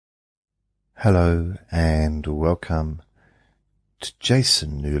Hello and welcome to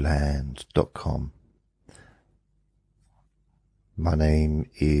jasonnewland.com. My name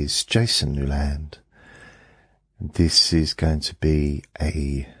is Jason Newland. This is going to be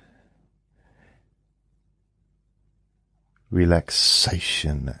a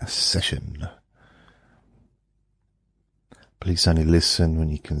relaxation session. Please only listen when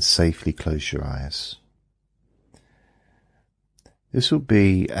you can safely close your eyes. This will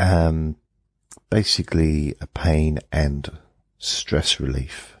be basically a pain and stress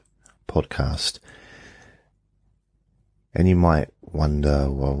relief podcast. And you might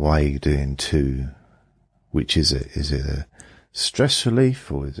wonder, well, why are you doing two? Which is it? Is it a stress relief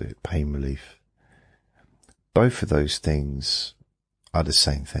or is it pain relief? Both of those things are the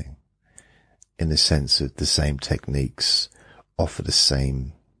same thing, in the sense that the same techniques offer the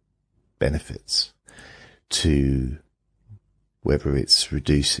same benefits to whether it's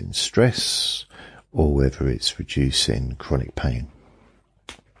reducing stress or whether it's reducing chronic pain.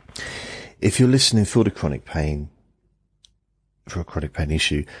 If you're listening for a chronic pain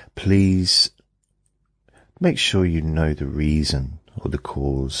issue, please make sure you know the reason or the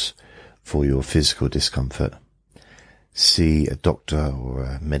cause for your physical discomfort. See a doctor or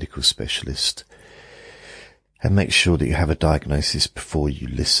a medical specialist and make sure that you have a diagnosis before you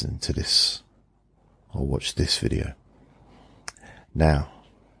listen to this or watch this video. Now,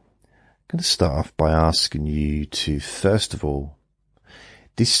 I'm going to start off by asking you to, first of all,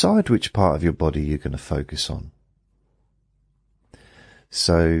 decide which part of your body you're going to focus on.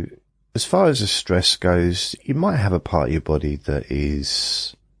 So, as far as the stress goes, you might have a part of your body that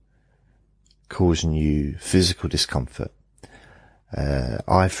is causing you physical discomfort.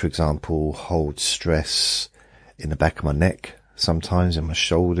 I, for example, hold stress in the back of my neck, sometimes in my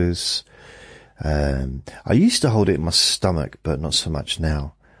shoulders. I used to hold it in my stomach, but not so much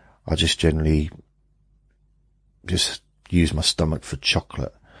now. I just generally use my stomach for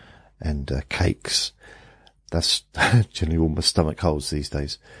chocolate and cakes. That's generally all my stomach holds these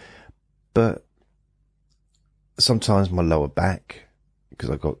days. But sometimes my lower back, because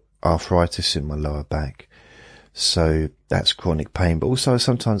I've got arthritis in my lower back, so that's chronic pain. But also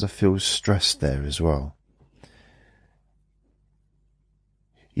sometimes I feel stressed there as well.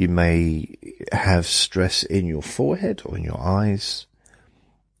 You may have stress in your forehead or in your eyes.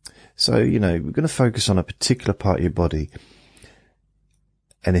 So, we're going to focus on a particular part of your body.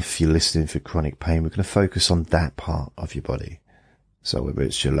 And if you're listening for chronic pain, we're going to focus on that part of your body. So whether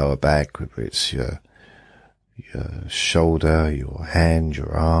it's your lower back, whether it's your shoulder, your hand,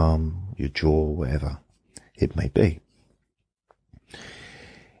 your arm, your jaw, whatever it may be.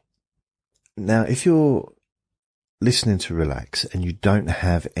 Now, if you're listening to relax and you don't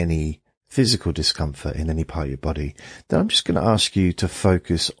have any physical discomfort in any part of your body, then I'm just going to ask you to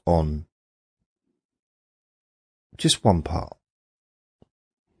focus on just one part.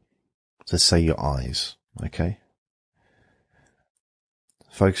 So say your eyes, okay?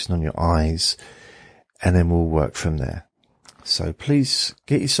 Focusing on your eyes, and then we'll work from there. So please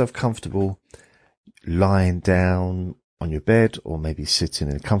get yourself comfortable, lying down on your bed or maybe sitting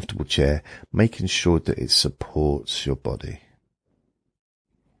in a comfortable chair, making sure that it supports your body.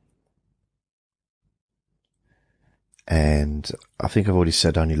 And I think I've already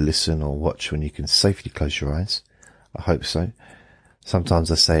said only listen or watch when you can safely close your eyes. I hope so. Sometimes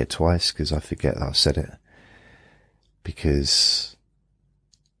I say it twice because I forget that I've said it, because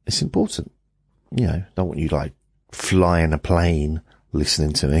it's important. Don't want you like flying a plane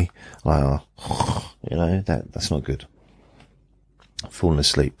listening to me. Like, that's not good. Falling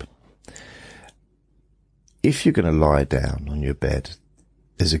asleep. If you're going to lie down on your bed,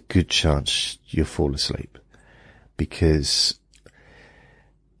 there's a good chance you'll fall asleep, because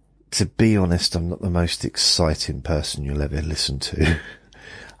to be honest, I'm not the most exciting person you'll ever listen to.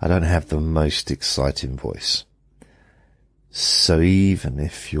 I don't have the most exciting voice. So even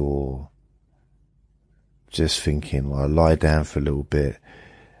if you're just thinking, well, I'll lie down for a little bit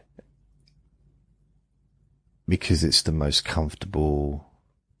because it's the most comfortable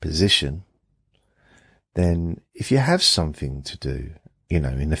position, then if you have something to do,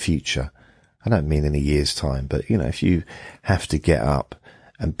 in the future, I don't mean in a year's time, but, if you have to get up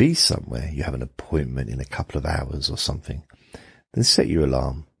and be somewhere, you have an appointment in a couple of hours or something, then set your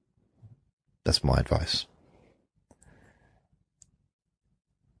alarm. That's my advice.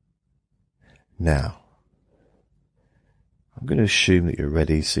 Now, I'm going to assume that you're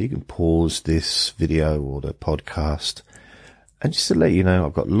ready, so you can pause this video or the podcast. And just to let you know,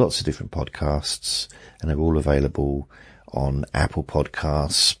 I've got lots of different podcasts, and they're all available on Apple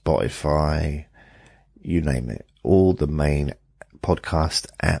Podcasts, Spotify, you name it. All the main podcast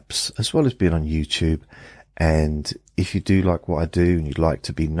apps, as well as being on YouTube. And if you do like what I do and you'd like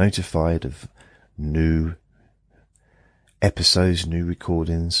to be notified of new episodes, new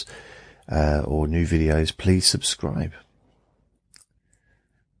recordings, or new videos, please subscribe.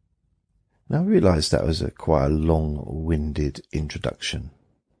 Now, I realise that was quite a long-winded introduction.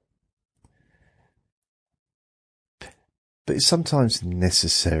 But it's sometimes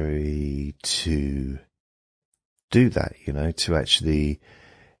necessary to do that, to actually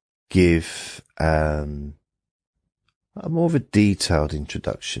give a more of a detailed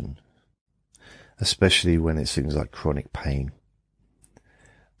introduction, especially when it's things like chronic pain.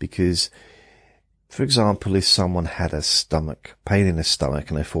 Because, for example, if someone had a pain in the stomach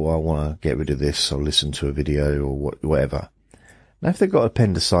and they thought, I want to get rid of this, or listen to a video or whatever. Now, if they've got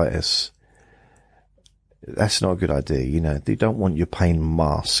appendicitis, that's not a good idea. They don't want your pain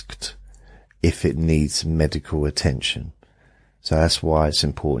masked if it needs medical attention. So that's why it's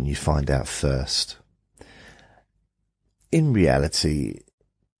important you find out first. In reality,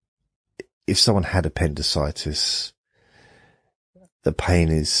 if someone had appendicitis, the pain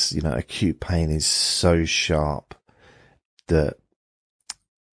is, acute pain is so sharp that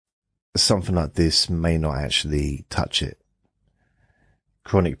something like this may not actually touch it.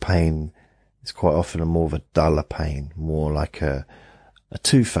 Chronic pain is quite often more of a duller pain, more like a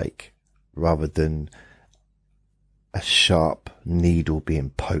toothache, rather than a sharp needle being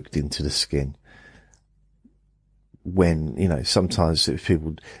poked into the skin. When, sometimes if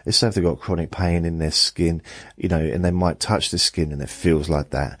people, let's say if they've got chronic pain in their skin, and they might touch the skin and it feels like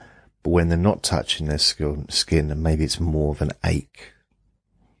that. But when they're not touching their skin, then maybe it's more of an ache.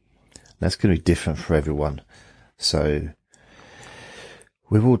 That's going to be different for everyone. So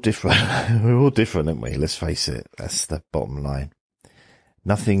we're all different. We're all different, aren't we? Let's face it. That's the bottom line.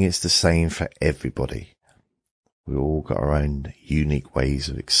 Nothing is the same for everybody. We've all got our own unique ways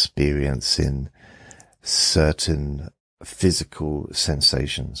of experiencing certain physical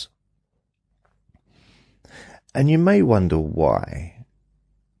sensations. And you may wonder why.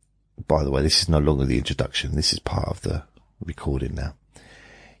 By the way, this is no longer the introduction. This is part of the recording now.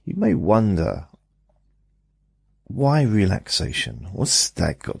 You may wonder, why relaxation? What's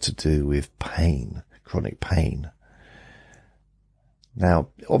that got to do with pain, chronic pain? Now,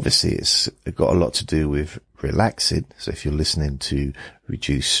 obviously, it's got a lot to do with relaxing. So if you're listening to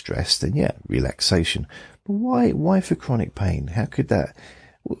reduce stress, then yeah, relaxation. But why for chronic pain? How could that?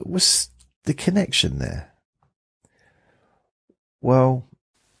 What's the connection there? Well,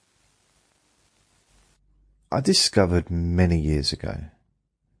 I discovered many years ago,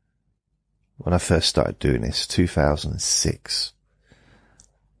 when I first started doing this, 2006,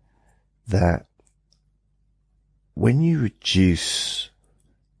 that when you reduce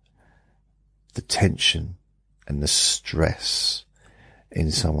the tension and the stress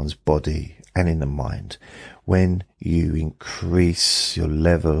in someone's body and in the mind, when you increase your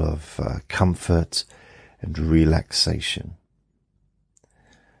level of comfort and relaxation,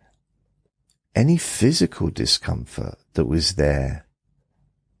 any physical discomfort that was there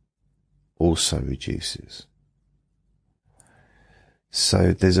also reduces.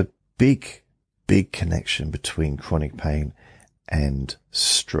 So there's a big connection between chronic pain and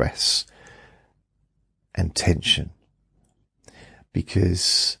stress and tension,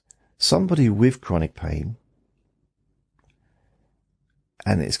 because somebody with chronic pain,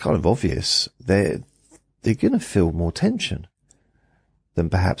 and it's kind of obvious, they're going to feel more tension than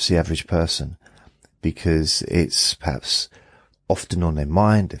perhaps the average person, because it's perhaps often on their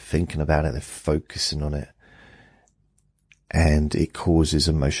mind, they're thinking about it, they're focusing on it, and it causes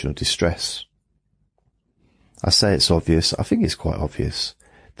emotional distress. I say it's obvious. I think it's quite obvious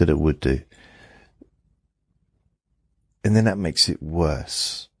that it would do. And then that makes it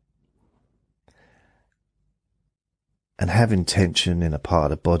worse. And having tension in a part of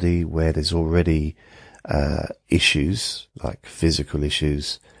the body where there's already issues, like physical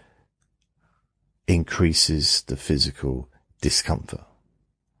issues, increases the physical discomfort.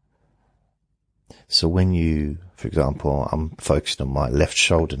 So when you, for example, I'm focused on my left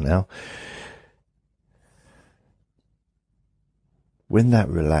shoulder now, when that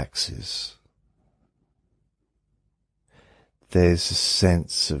relaxes, there's a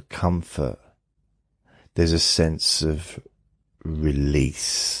sense of comfort. There's a sense of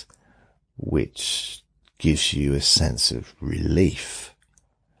release, which gives you a sense of relief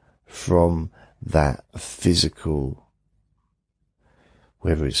from that physical,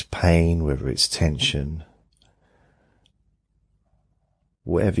 whether it's pain, whether it's tension,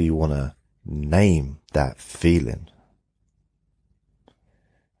 whatever you want to name that feeling.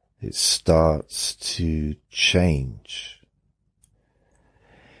 It starts to change.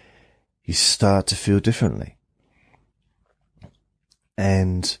 you start to feel differently.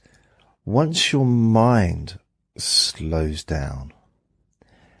 And once your mind slows down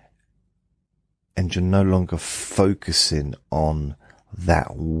and you're no longer focusing on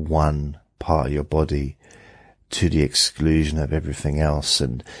that one part of your body to the exclusion of everything else,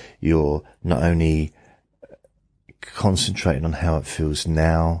 and you're not only concentrating on how it feels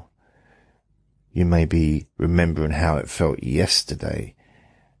now, you may be remembering how it felt yesterday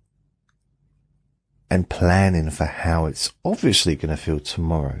and planning for how it's obviously going to feel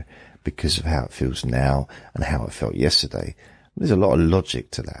tomorrow because of how it feels now and how it felt yesterday. There's a lot of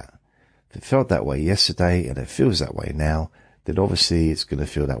logic to that. If it felt that way yesterday and it feels that way now, then obviously it's going to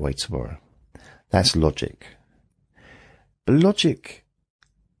feel that way tomorrow. That's logic. But logic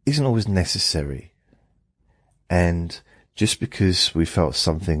isn't always necessary. And just because we felt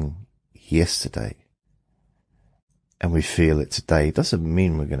something yesterday and we feel it today doesn't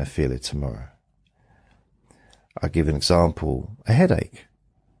mean we're going to feel it tomorrow. I'll give an example, a headache.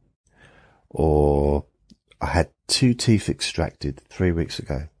 Or I had 2 teeth extracted 3 weeks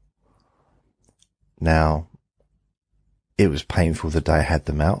ago. Now, it was painful the day I had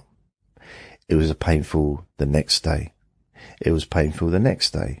them out. It was painful the next day. It was painful the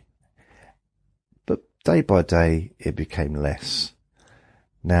next day. But day by day, it became less.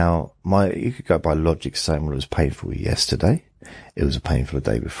 Now, you could go by logic saying, well, it was painful yesterday. It was painful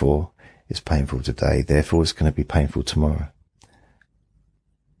the day before. It's painful today. Therefore, it's going to be painful tomorrow.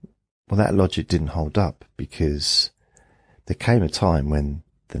 Well, that logic didn't hold up, because there came a time when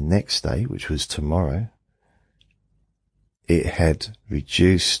the next day, which was tomorrow, it had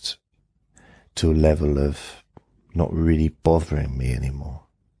reduced to a level of not really bothering me anymore.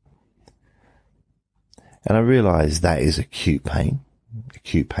 And I realized that is acute pain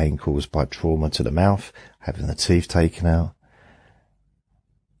caused by trauma to the mouth, having the teeth taken out.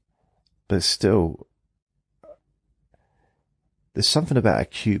 But still, there's something about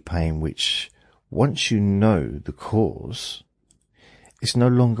acute pain which, once you know the cause, it's no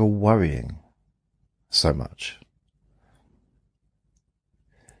longer worrying so much.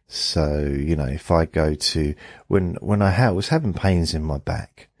 So, if I go to, when I was having pains in my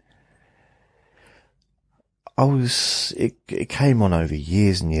back, it came on over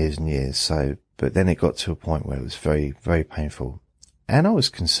years and years and years. So, but then it got to a point where it was very, very painful. And I was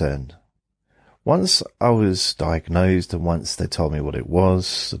concerned. Once I was diagnosed and once they told me what it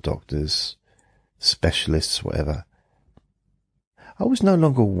was, the doctors, specialists, whatever, I was no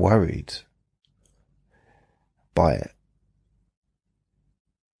longer worried by it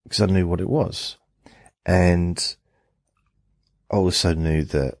because I knew what it was. And I also knew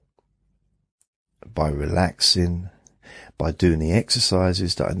that by relaxing, by doing the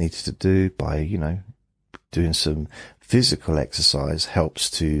exercises that I needed to do, by, doing some physical exercise helps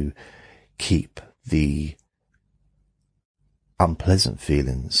to keep the unpleasant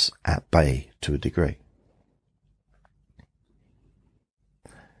feelings at bay to a degree.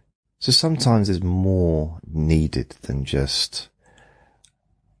 So sometimes there's more needed than just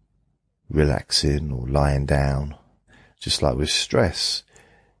relaxing or lying down. Just like with stress,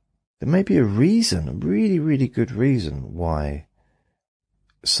 there may be a reason, a really, really good reason why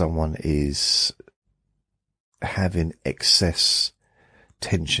someone is having excess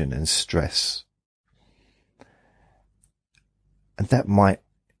tension and stress. And that might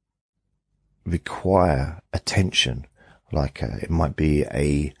require attention, like it might be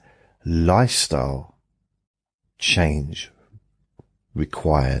a lifestyle change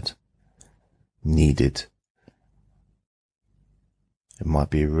required, needed. It might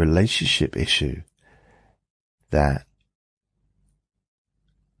be a relationship issue that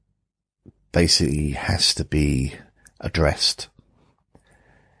basically has to be addressed.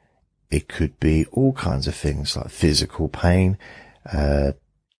 It could be all kinds of things like physical pain.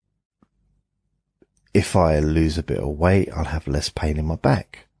 If I lose a bit of weight, I'll have less pain in my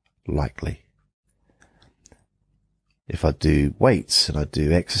back, likely. If I do weights and I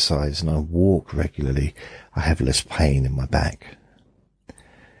do exercise and I walk regularly, I have less pain in my back.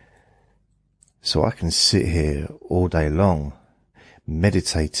 So I can sit here all day long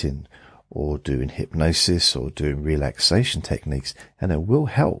meditating or doing hypnosis or doing relaxation techniques, and it will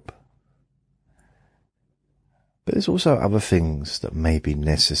help. But there's also other things that may be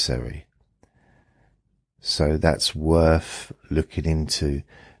necessary. So that's worth looking into,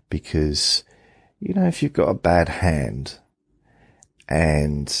 because, if you've got a bad hand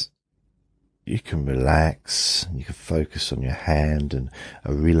and you can relax and you can focus on your hand and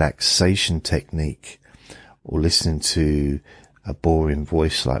a relaxation technique, or listening to a boring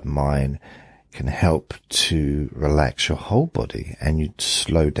voice like mine, can help to relax your whole body, and you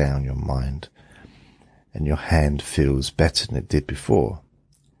slow down your mind, and your hand feels better than it did before.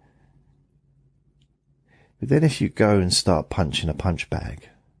 But then if you go and start punching a punch bag,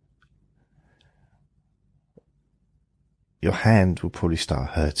 your hand will probably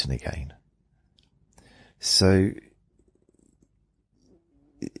start hurting again. So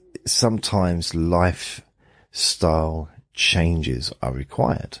sometimes lifestyle changes are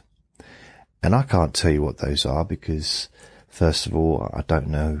required. And I can't tell you what those are because, first of all, I don't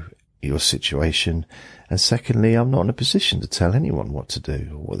know your situation. And secondly, I'm not in a position to tell anyone what to do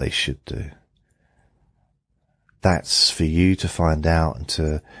or what they should do. That's for you to find out and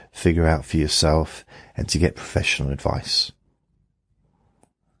to figure out for yourself and to get professional advice.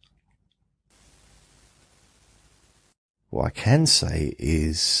 What I can say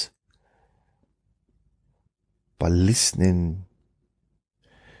is, by listening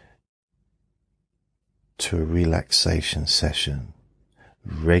to a relaxation session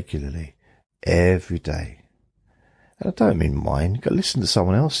regularly, every day, and I don't mean mine, go listen to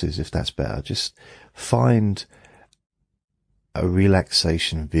someone else's if that's better. Just find a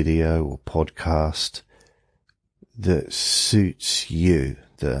relaxation video or podcast that suits you,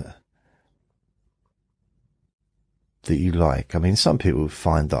 that you like. I mean, some people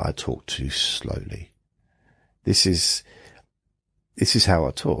find that I talk too slowly. This is how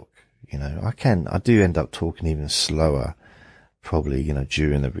I talk. You know, I do end up talking even slower, probably, you know,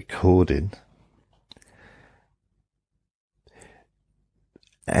 during the recording.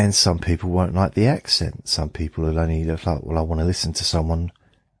 And some people won't like the accent. Some people will only look like, well, I want to listen to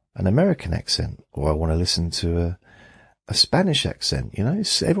an American accent, or I want to listen to a Spanish accent. You know,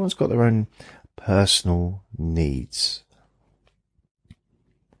 everyone's got their own personal needs.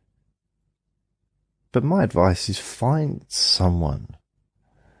 But my advice is, find someone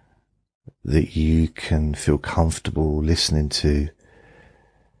that you can feel comfortable listening to,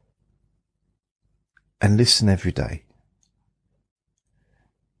 and listen every day.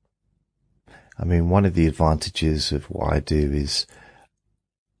 I mean, one of the advantages of what I do is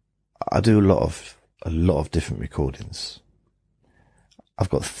I do a lot of different recordings. I've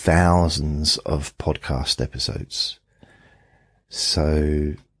got thousands of podcast episodes.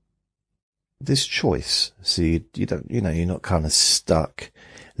 So there's choice. So you don't, you know, you're not kind of stuck,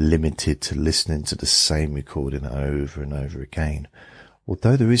 limited to listening to the same recording over and over again.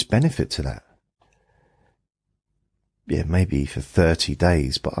 Although there is benefit to that. Yeah, maybe for 30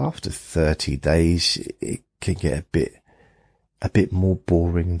 days, but after 30 days, it can get a bit more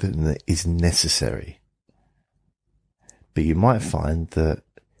boring than is necessary. But you might find that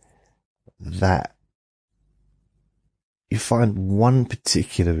you find one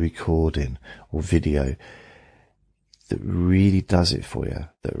particular recording or video that really does it for you,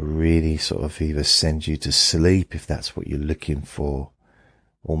 that really sort of either sends you to sleep if that's what you're looking for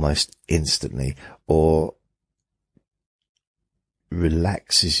almost instantly, or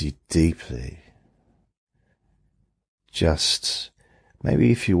relaxes you deeply. Just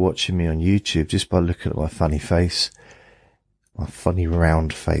maybe if you're watching me on YouTube, just by looking at my funny face, my funny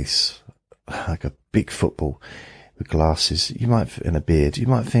round face, like a big football with glasses, and a beard, you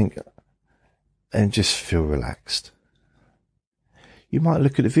might think, and just feel relaxed. You might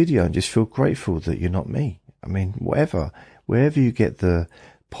look at the video and just feel grateful that you're not me. I mean, wherever you get the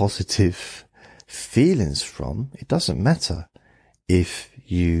positive feelings from, it doesn't matter if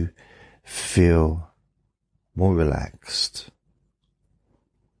you feel more relaxed.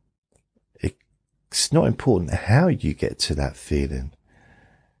 It's not important how you get to that feeling.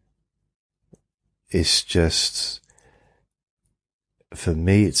 It's just, for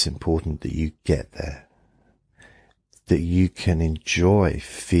me, it's important that you get there, that you can enjoy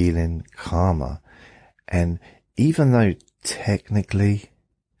feeling calmer. And even though technically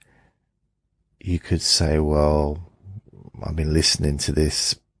you could say, well, I've been listening to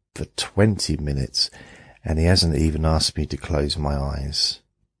this for 20 minutes and he hasn't even asked me to close my eyes.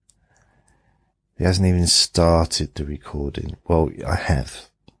 He hasn't even started the recording. Well, I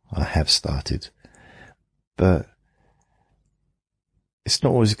have started. But it's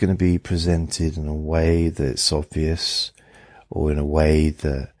not always going to be presented in a way that's obvious, or in a way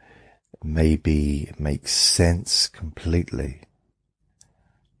that maybe makes sense completely.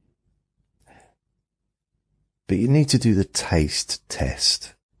 But you need to do the taste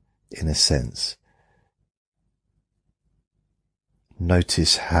test, in a sense.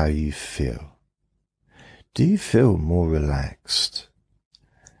 Notice how you feel. Do you feel more relaxed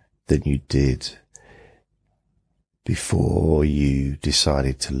than you did before you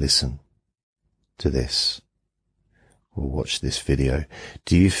decided to listen to this or watch this video?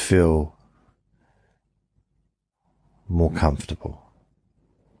 Do you feel more comfortable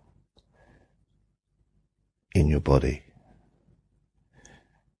in your body?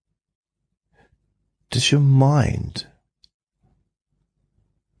 Does your mind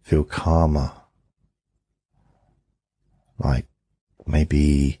feel calmer? Like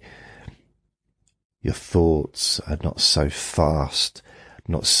maybe your thoughts are not so fast,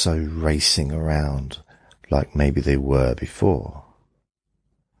 not so racing around like maybe they were before.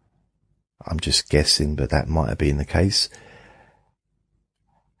 I'm just guessing, but that might have been the case.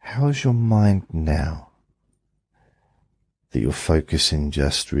 How's your mind now that you're focusing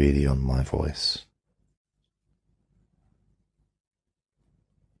just really on my voice?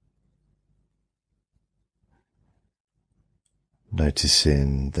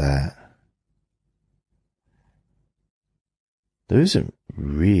 Noticing that there isn't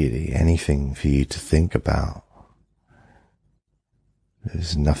really anything for you to think about.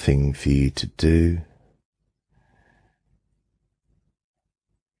 There's nothing for you to do.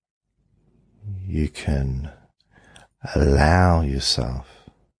 You can allow yourself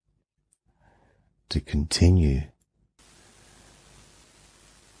to continue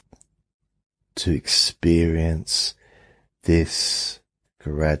to experience this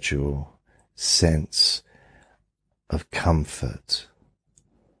gradual sense of comfort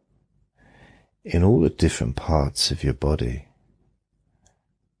in all the different parts of your body.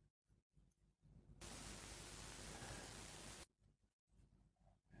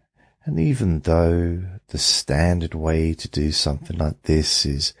 And even though the standard way to do something like this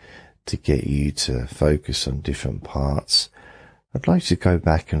is to get you to focus on different parts, I'd like to go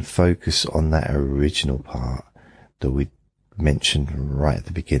back and focus on that original part that we mentioned right at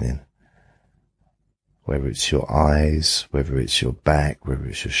the beginning. Whether it's your eyes, whether it's your back, whether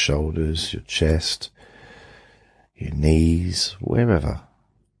it's your shoulders, your chest, your knees, wherever.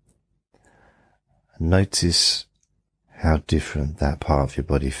 Notice how different that part of your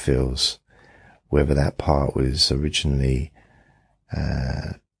body feels, whether that part was originally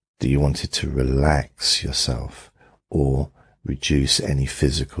that you wanted to relax yourself or reduce any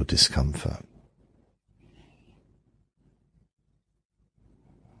physical discomfort.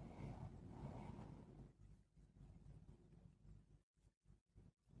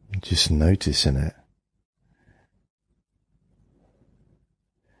 Just noticing it.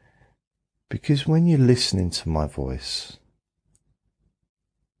 Because when you're listening to my voice,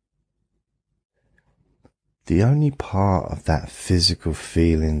 the only part of that physical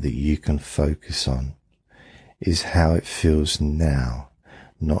feeling that you can focus on is how it feels now,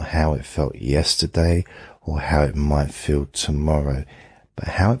 not how it felt yesterday or how it might feel tomorrow, but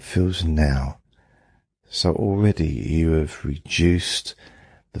how it feels now. So already you have reduced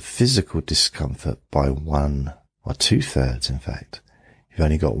the physical discomfort by 1 or 2/3, in fact. You've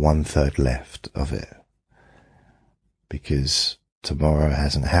only got 1/3 left of it. Because tomorrow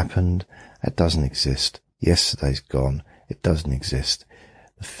hasn't happened, it doesn't exist. Yesterday's gone, it doesn't exist.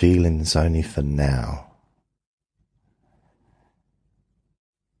 The feeling's only for now.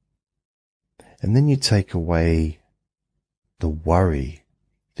 And then you take away the worry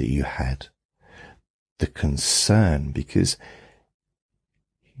that you had, the concern, because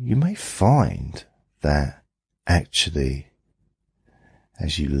you may find that actually,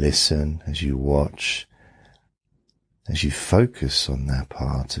 as you listen, as you watch, as you focus on that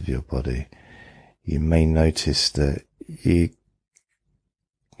part of your body, you may notice that you're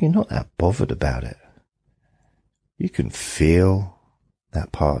not that bothered about it. You can feel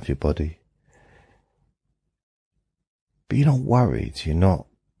that part of your body, but you're not worried. You're not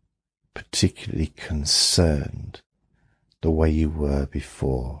particularly concerned the way you were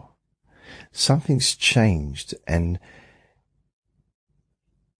before. Something's changed, and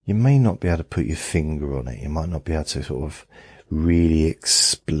you may not be able to put your finger on it. You might not be able to sort of really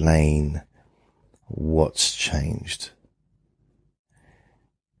explain what's changed.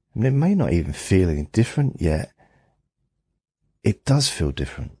 And it may not even feel any different yet. It does feel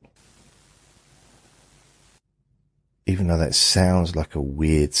different. Even though that sounds like a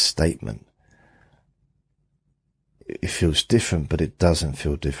weird statement. It feels different, but it doesn't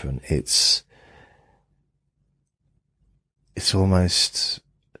feel different. It's almost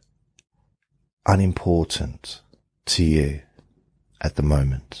unimportant to you at the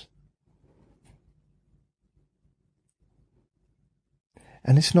moment.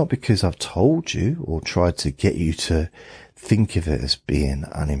 And it's not because I've told you or tried to get you to think of it as being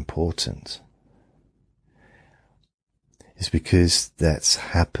unimportant. It's because that's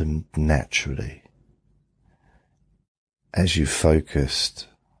happened naturally. As you focused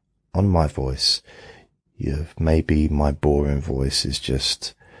on my voice, maybe my boring voice is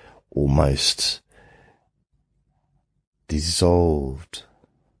just almost dissolved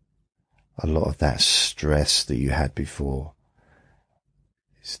a lot of that stress that you had before.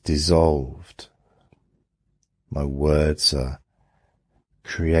 It's dissolved. My words are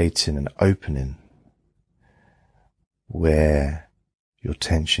creating an opening where your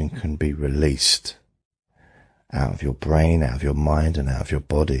tension can be released out of your brain, out of your mind, and out of your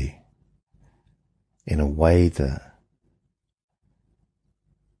body in a way that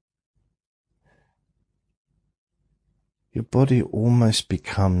your body almost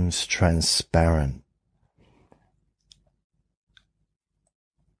becomes transparent,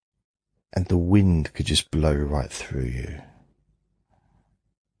 and the wind could just blow right through you.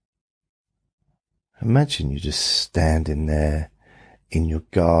 Imagine you just standing there in your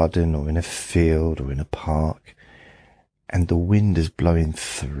garden or in a field or in a park, and the wind is blowing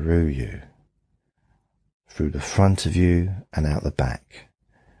through you, through the front of you and out the back,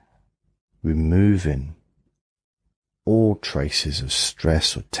 removing all traces of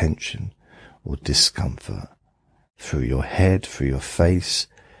stress or tension or discomfort through your head, through your face,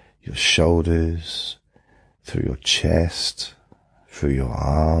 your shoulders, through your chest, through your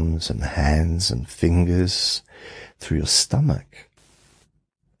arms and hands and fingers, through your stomach,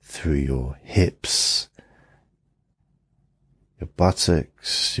 through your hips, your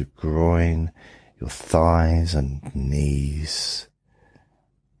buttocks, your groin, your thighs and knees,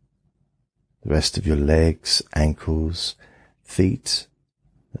 the rest of your legs, ankles, feet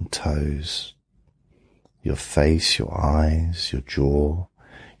and toes, your face, your eyes, your jaw,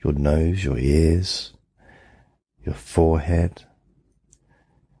 your nose, your ears, your forehead,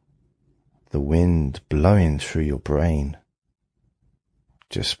 the wind blowing through your brain,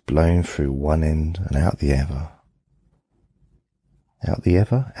 just blowing through one end and out the other. Out the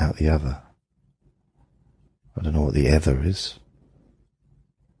other, out the other. I don't know what the other is.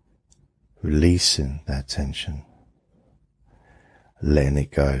 Releasing that tension, letting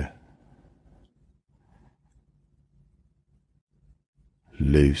it go.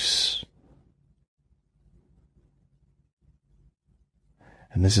 Loose.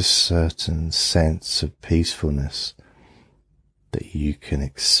 And there's a certain sense of peacefulness that you can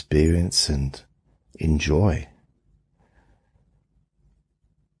experience and enjoy.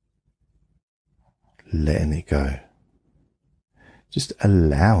 Letting it go. Just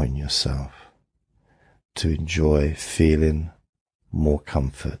allowing yourself to enjoy feeling more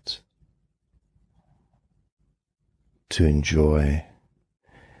comfort, to enjoy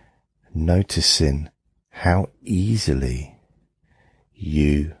noticing how easily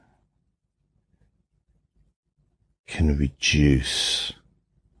you can reduce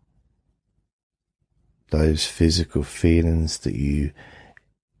those physical feelings that you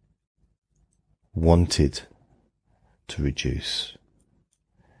wanted to reduce,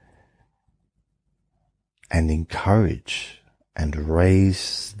 and encourage and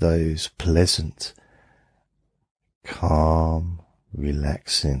raise those pleasant, calm,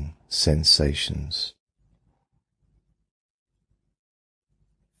 relaxing sensations,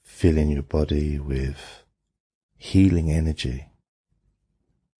 filling your body with healing energy.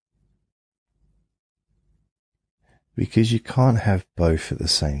 Because you can't have both at the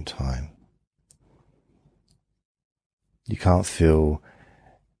same time. You can't feel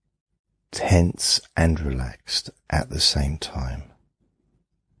tense and relaxed at the same time.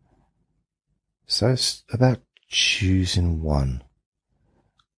 So it's about choosing one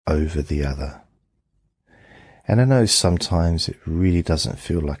over the other. And I know sometimes it really doesn't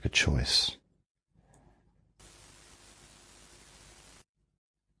feel like a choice.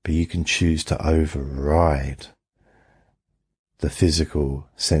 But you can choose to override the physical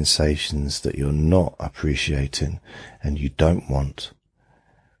sensations that you're not appreciating and you don't want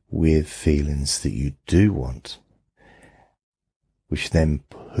with feelings that you do want, which then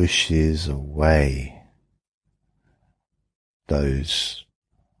pushes away those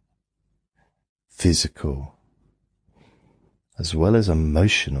physical as well as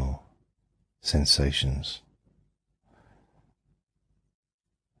emotional sensations,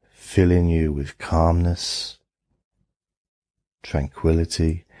 filling you with calmness,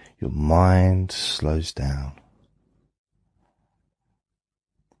 tranquility. Your mind slows down.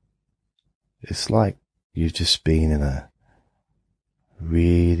 It's like you've just been in a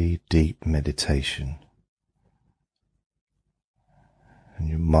really deep meditation, and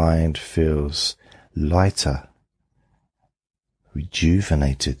your mind feels lighter,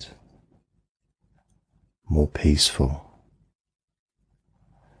 rejuvenated, more peaceful,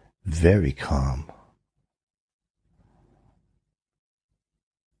 very calm.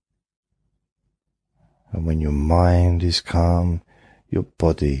 And when your mind is calm, your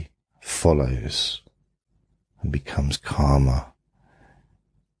body follows and becomes calmer.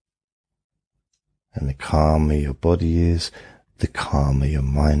 And the calmer your body is, the calmer your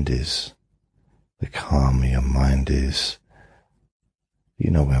mind is. The calmer your mind is.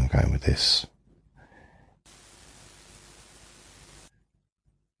 You know where I'm going with this.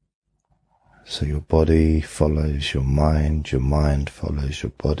 So your body follows your mind follows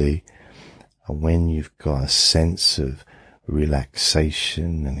your body. And when you've got a sense of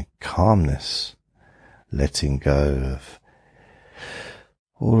relaxation and calmness, letting go of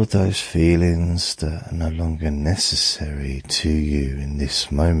all of those feelings that are no longer necessary to you in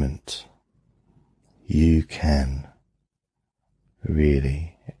this moment, you can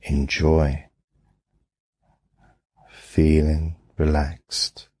really enjoy feeling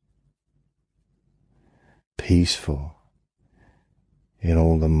relaxed, peaceful in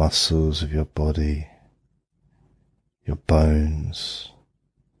all the muscles of your body, your bones,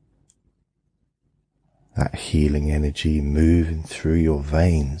 that healing energy moving through your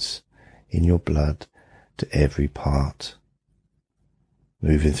veins, in your blood, to every part,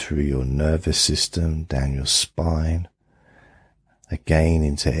 moving through your nervous system, down your spine, again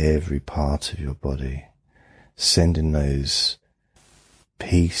into every part of your body, sending those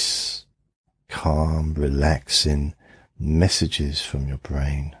peace, calm, relaxing messages from your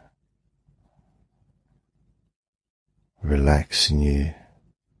brain, relaxing you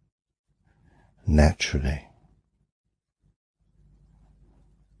naturally,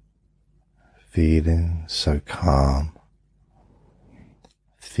 feeling so calm,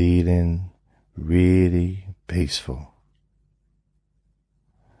 feeling really peaceful,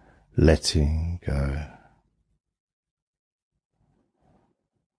 letting go,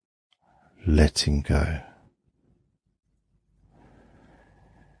 letting go.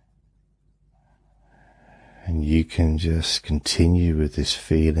 And you can just continue with this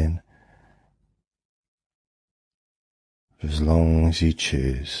feeling for as long as you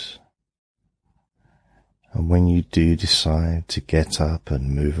choose. And when you do decide to get up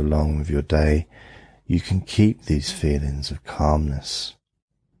and move along with your day, you can keep these feelings of calmness,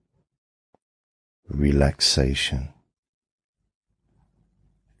 relaxation,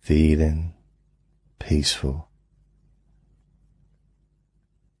 feeling peaceful,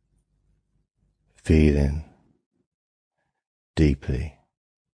 feeling deeply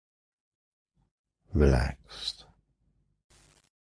relaxed.